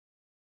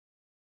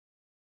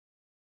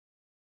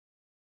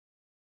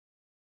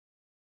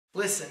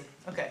Listen,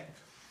 okay.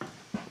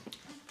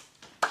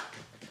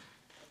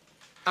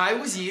 I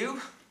was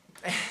you,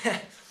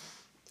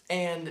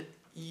 and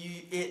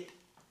it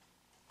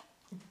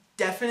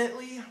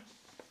definitely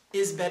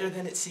is better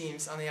than it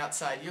seems on the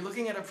outside. You're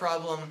looking at a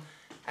problem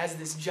as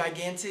this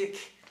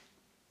gigantic,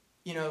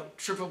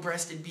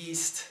 triple-breasted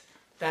beast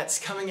that's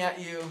coming at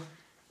you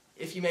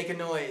if you make a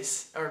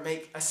noise or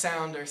make a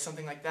sound or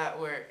something like that,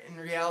 where in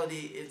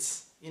reality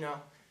it's,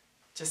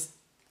 just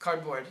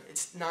cardboard.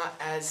 It's not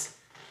as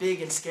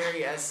big and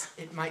scary as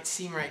it might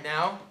seem right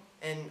now,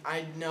 and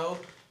I know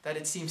that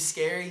it seems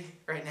scary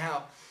right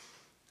now,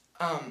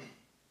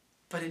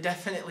 but it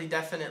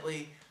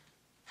definitely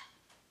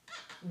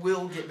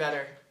will get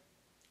better,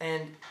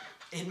 and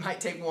it might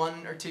take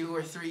 1 or 2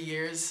 or 3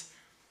 years,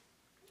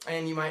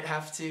 and you might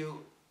have to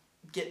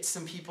get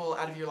some people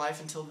out of your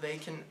life until they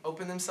can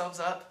open themselves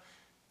up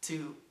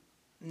to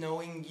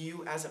knowing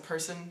you as a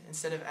person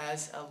instead of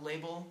as a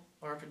label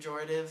or a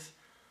pejorative.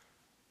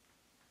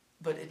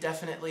 But it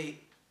definitely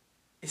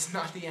is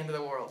not the end of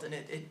the world, and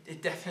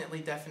it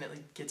definitely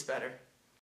gets better.